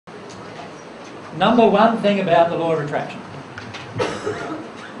Number one thing about the law of attraction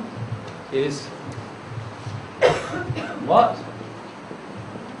is what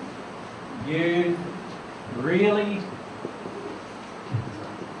you really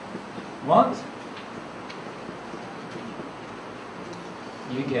want,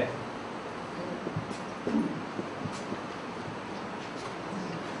 you get.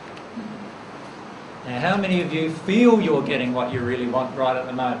 Now, how many of you feel you're getting what you really want right at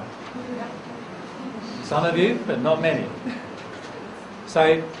the moment? Some of you, but not many.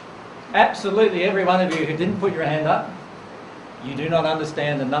 So, absolutely every one of you who didn't put your hand up, you do not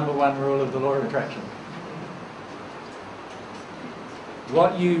understand the number one rule of the law of attraction.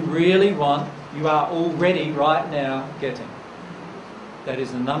 What you really want, you are already right now getting. That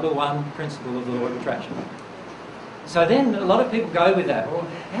is the number one principle of the law of attraction. So then a lot of people go with that. Well,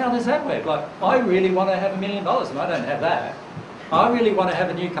 how does that work? Like, I really want to have $1 million and I don't have that. I really want to have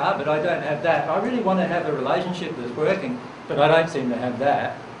a new car, but I don't have that. I really want to have a relationship that's working, but I don't seem to have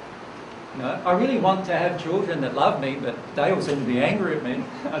that. You know, I really want to have children that love me, but they all seem to be angry at me.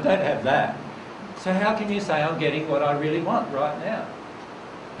 I don't have that. So how can you say I'm getting what I really want right now?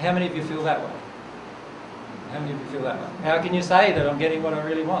 How many of you feel that way? How many of you feel that way? How can you say that I'm getting what I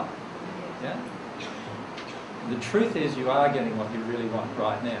really want? Yeah? The truth is you are getting what you really want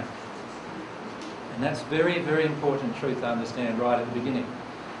right now. And that's very, very important truth to understand right at the beginning.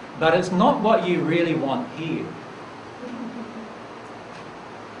 But it's not what you really want here.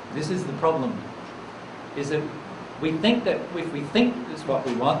 This is the problem. Is that we think that if we think it's what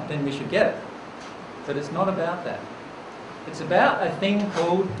we want, then we should get it. But it's not about that. It's about a thing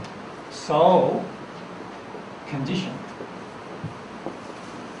called soul condition.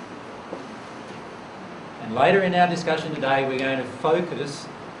 And later in our discussion today, we're going to focus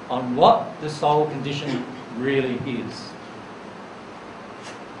on what the soul condition really is.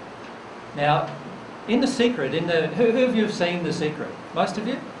 Now, in The Secret, who of you have seen The Secret? Most of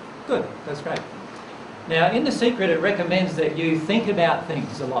you? Good, that's great. Now, in The Secret, it recommends that you think about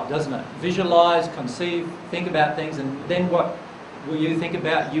things a lot, doesn't it? Visualise, conceive, think about things, and then what will you think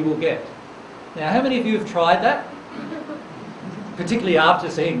about, you will get. Now, how many of you have tried that? Particularly after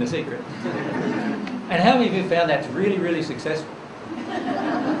seeing The Secret. And how many of you found that's really, really successful?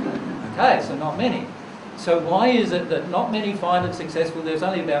 Okay, so not many. So why is it that not many find it successful? There's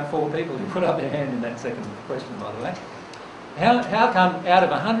only about 4 people who put up their hand in that second question, by the way. How come out of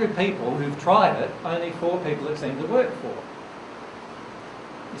 100 people who've tried it, only 4 people it seemed to work for?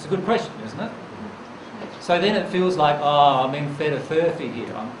 It's a good question, isn't it? So then it feels like, oh, I'm being fed a furphy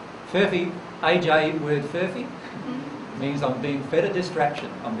here. Furphy, AJ word furphy, means I'm being fed a distraction.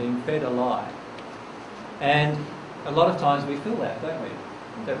 I'm being fed a lie. And a lot of times we feel that, don't we?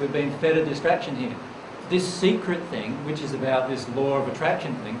 That we've been fed a distraction here. This secret thing, which is about this law of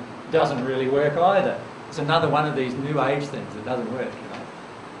attraction thing, doesn't really work either. It's another one of these new age things that doesn't work, you know.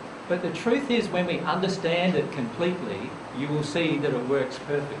 But the truth is, when we understand it completely, you will see that it works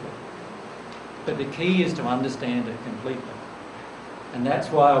perfectly. But the key is to understand it completely. And that's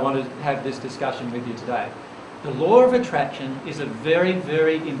why I want to have this discussion with you today. The law of attraction is a very,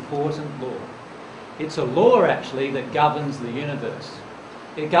 very important law. It's a law, actually, that governs the universe.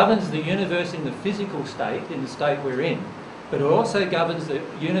 It governs the universe in the physical state, in the state we're in, but it also governs the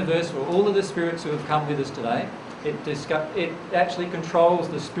universe for all of the spirits who have come with us today. It actually controls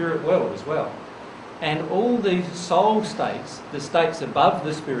the spirit world as well. And all the soul states, the states above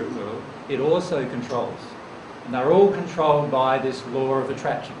the spirit world, it also controls. And they're all controlled by this law of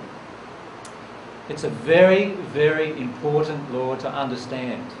attraction. It's a very, very important law to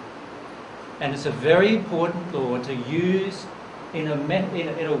understand. And it's a very important law to use in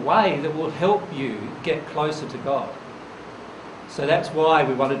a way that will help you get closer to God. So that's why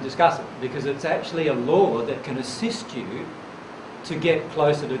we want to discuss it, because it's actually a law that can assist you to get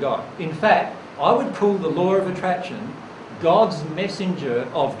closer to God. In fact, I would call the law of attraction God's messenger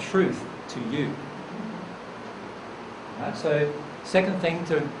of truth to you. Right, so second thing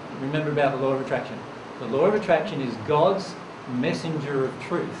to remember about the law of attraction. The law of attraction is God's messenger of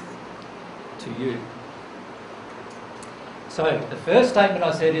truth to you. So the first statement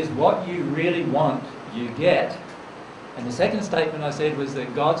I said is what you really want, you get. And the second statement I said was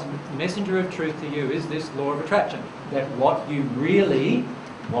that God's messenger of truth to you is this law of attraction. That what you really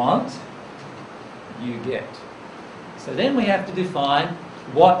want, you get. So then we have to define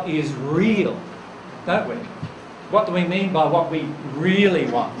what is real, don't we? What do we mean by what we really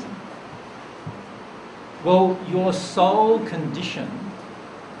want? Well, your soul condition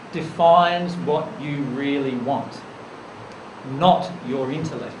defines what you really want, not your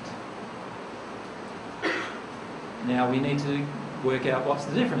intellect. Now we need to work out what's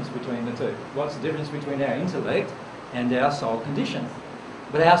the difference between the two. What's the difference between our intellect and our soul condition.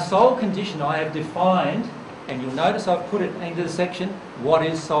 But our soul condition I have defined, and you'll notice I've put it into the section, what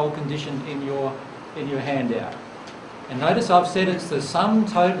is soul condition in your handout. And notice I've said it's the sum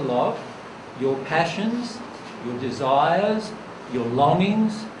total of your passions, your desires, your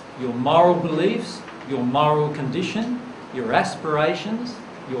longings, your moral beliefs, your moral condition, your aspirations,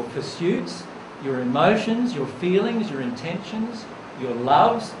 your pursuits, your emotions, your feelings, your intentions, your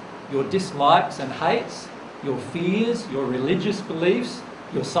loves, your dislikes and hates, your fears, your religious beliefs,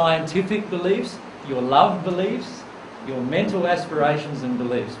 your scientific beliefs, your love beliefs, your mental aspirations and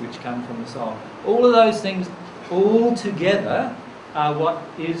beliefs which come from the soul. All of those things all together are what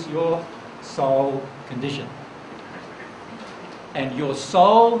is your soul condition. And your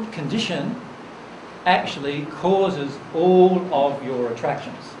soul condition actually causes all of your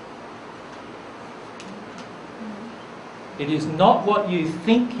attractions. It is not what you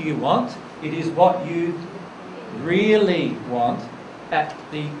think you want, it is what you really want at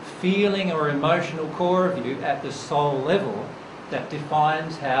the feeling or emotional core of you, at the soul level, that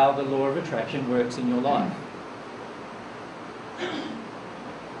defines how the law of attraction works in your life.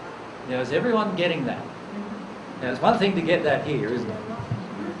 Now, is everyone getting that? Now, it's one thing to get that here, isn't it?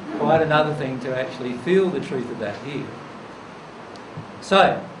 Quite another thing to actually feel the truth of that here.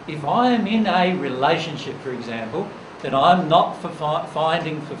 So, if I am in a relationship, for example, that I'm not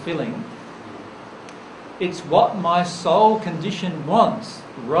finding fulfilling, it's what my soul condition wants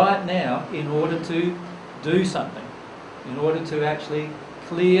right now in order to do something, in order to actually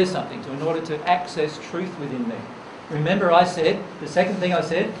clear something, in order to access truth within me. Remember I said, the second thing I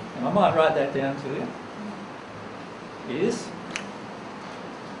said, and I might write that down to you, is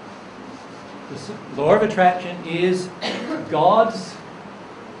the law of attraction is God's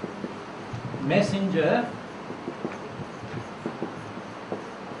messenger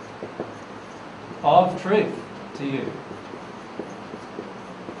of truth to you.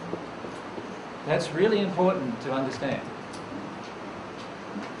 That's really important to understand.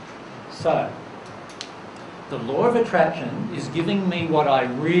 So, the law of attraction is giving me what I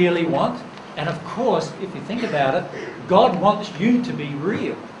really want, and of course, if you think about it, God wants you to be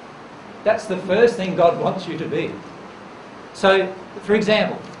real. That's the first thing God wants you to be. So, for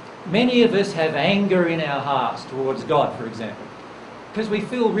example, many of us have anger in our hearts towards God, for example, because we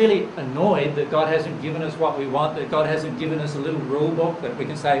feel really annoyed that God hasn't given us what we want, that God hasn't given us a little rule book that we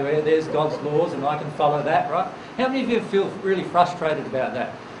can say, well, there's God's laws and I can follow that, right? How many of you feel really frustrated about that?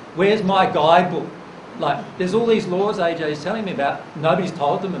 Where's my guidebook? Like, there's all these laws AJ's telling me about. Nobody's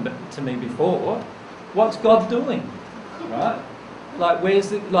told them to me before. What's God doing? Right? Like, where's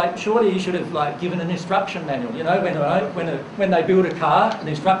the, like, surely you should have, like, given an instruction manual. You know, when they build a car, an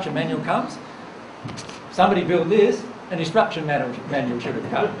instruction manual comes. Somebody built this, an instruction manual should have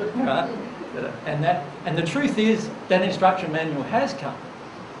come, right? And the truth is that instruction manual has come,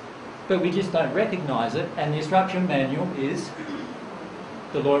 but we just don't recognise it. And the instruction manual is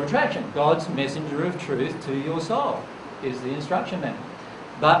the law of attraction. God's messenger of truth to your soul is the instruction manual.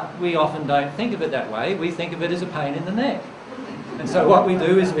 But we often don't think of it that way. We think of it as a pain in the neck. And so what we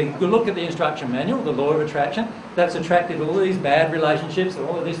do is we look at the instruction manual, the law of attraction, that's attracted all of these bad relationships,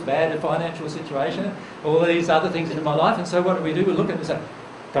 all of this bad financial situation, all of these other things into my life. And so what do? We look at it and say,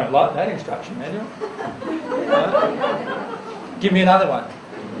 don't like that instruction manual. Give me another one.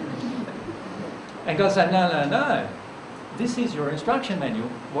 And God said, no. This is your instruction manual.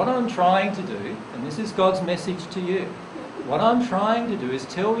 What I'm trying to do, and this is God's message to you, what I'm trying to do is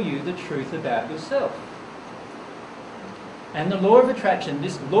tell you the truth about yourself. And the law of attraction,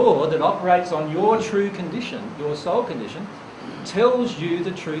 this law that operates on your true condition, your soul condition, tells you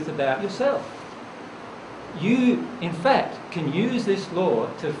the truth about yourself. You, in fact, can use this law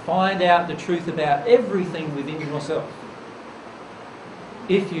to find out the truth about everything within yourself,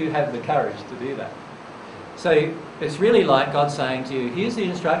 if you have the courage to do that. So it's really like God saying to you, here's the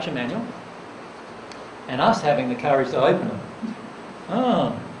instruction manual, and us having the courage to open it.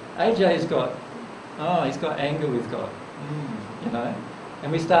 Oh, AJ's got, he's got anger with God. You know,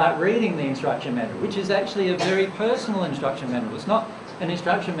 and we start reading the instruction manual, which is actually a very personal instruction manual. It's not an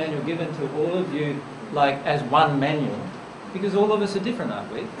instruction manual given to all of you like as one manual, because all of us are different,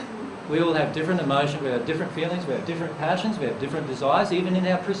 aren't we? We all have different emotions, we have different feelings, we have different passions, we have different desires. Even in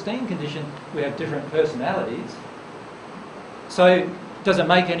our pristine condition, we have different personalities. So, does it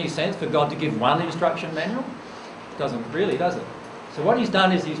make any sense for God to give one instruction manual? It doesn't really, does it? So what he's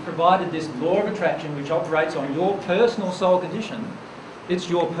done is he's provided this law of attraction which operates on your personal soul condition. It's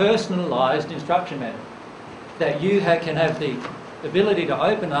your personalised instruction manual that you can have the ability to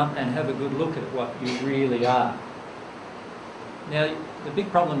open up and have a good look at what you really are. Now, the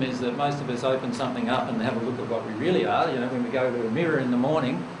big problem is that most of us open something up and have a look at what we really are. You know, when we go to a mirror in the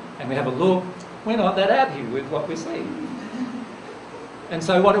morning and we have a look, we're not that happy with what we see. And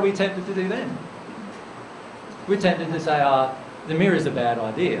so what are we tempted to do then? We're tempted to say, oh, the mirror's a bad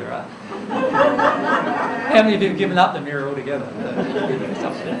idea, right? How many of you have given up the mirror altogether?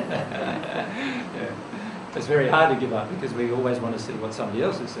 Yeah. It's very hard to give up because we always want to see what somebody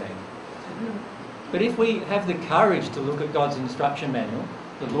else is seeing. But if we have the courage to look at God's instruction manual,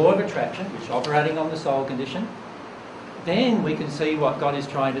 the law of attraction, which is operating on the soul condition, then we can see what God is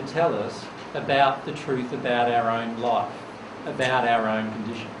trying to tell us about the truth about our own life, about our own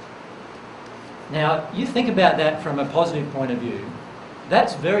condition. Now, you think about that from a positive point of view.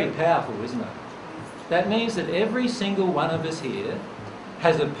 That's very powerful, isn't it? That means that every single one of us here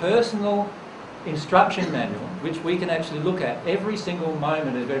has a personal instruction manual which we can actually look at every single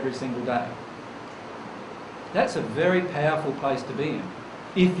moment of every single day. That's a very powerful place to be in,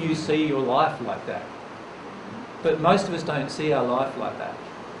 if you see your life like that. But most of us don't see our life like that.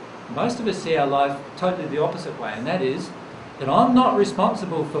 Most of us see our life totally the opposite way, and that is that I'm not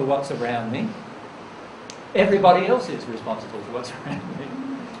responsible for what's around me. Everybody else is responsible for what's around me.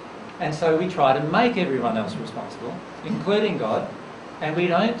 And so we try to make everyone else responsible, including God, and we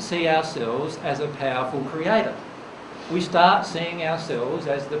don't see ourselves as a powerful creator. We start seeing ourselves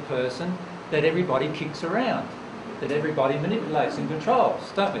as the person that everybody kicks around, that everybody manipulates and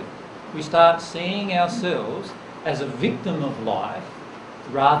controls, don't we? We start seeing ourselves as a victim of life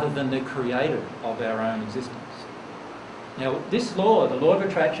rather than the creator of our own existence. Now, this law, the law of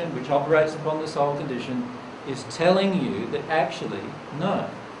attraction, which operates upon the soul condition, is telling you that actually, no,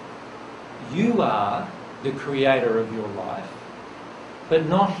 you are the creator of your life, but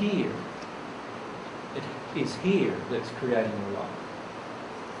not here. It is here that's creating your life.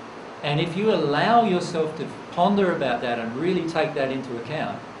 And if you allow yourself to ponder about that and really take that into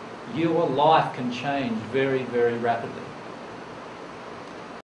account, your life can change very, very rapidly.